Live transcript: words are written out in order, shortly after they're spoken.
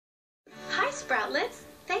Sproutlets.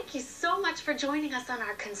 Thank you so much for joining us on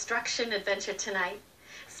our construction adventure tonight.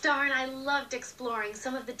 Star and I loved exploring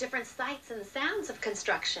some of the different sights and sounds of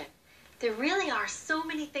construction. There really are so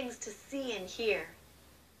many things to see and hear.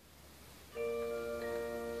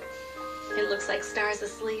 It looks like Star's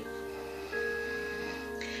asleep.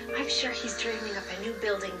 I'm sure he's dreaming of a new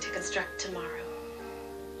building to construct tomorrow.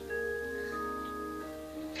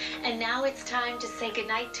 And now it's time to say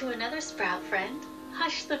goodnight to another Sprout friend,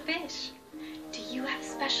 Hush the fish. Do you have a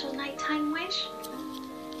special nighttime wish?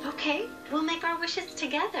 Okay, we'll make our wishes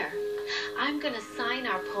together. I'm going to sign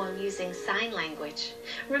our poem using sign language.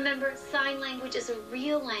 Remember, sign language is a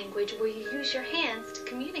real language where you use your hands to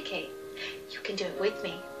communicate. You can do it with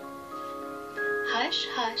me. Hush,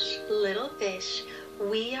 hush, little fish,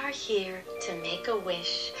 we are here to make a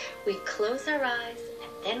wish. We close our eyes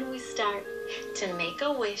and then we start to make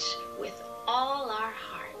a wish with all our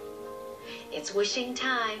heart. It's wishing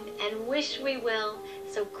time and wish we will,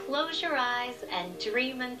 so close your eyes and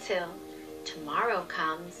dream until tomorrow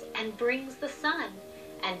comes and brings the sun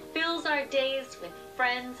and fills our days with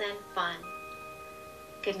friends and fun.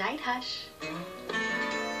 Good night, Hush.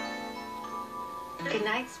 Good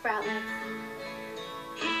night, Sproutlets.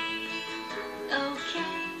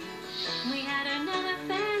 Okay, we had another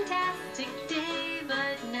fantastic day,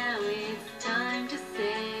 but now it's time to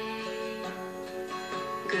say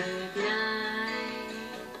goodnight.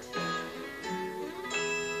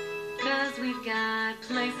 'Cause we've got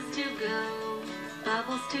places to go.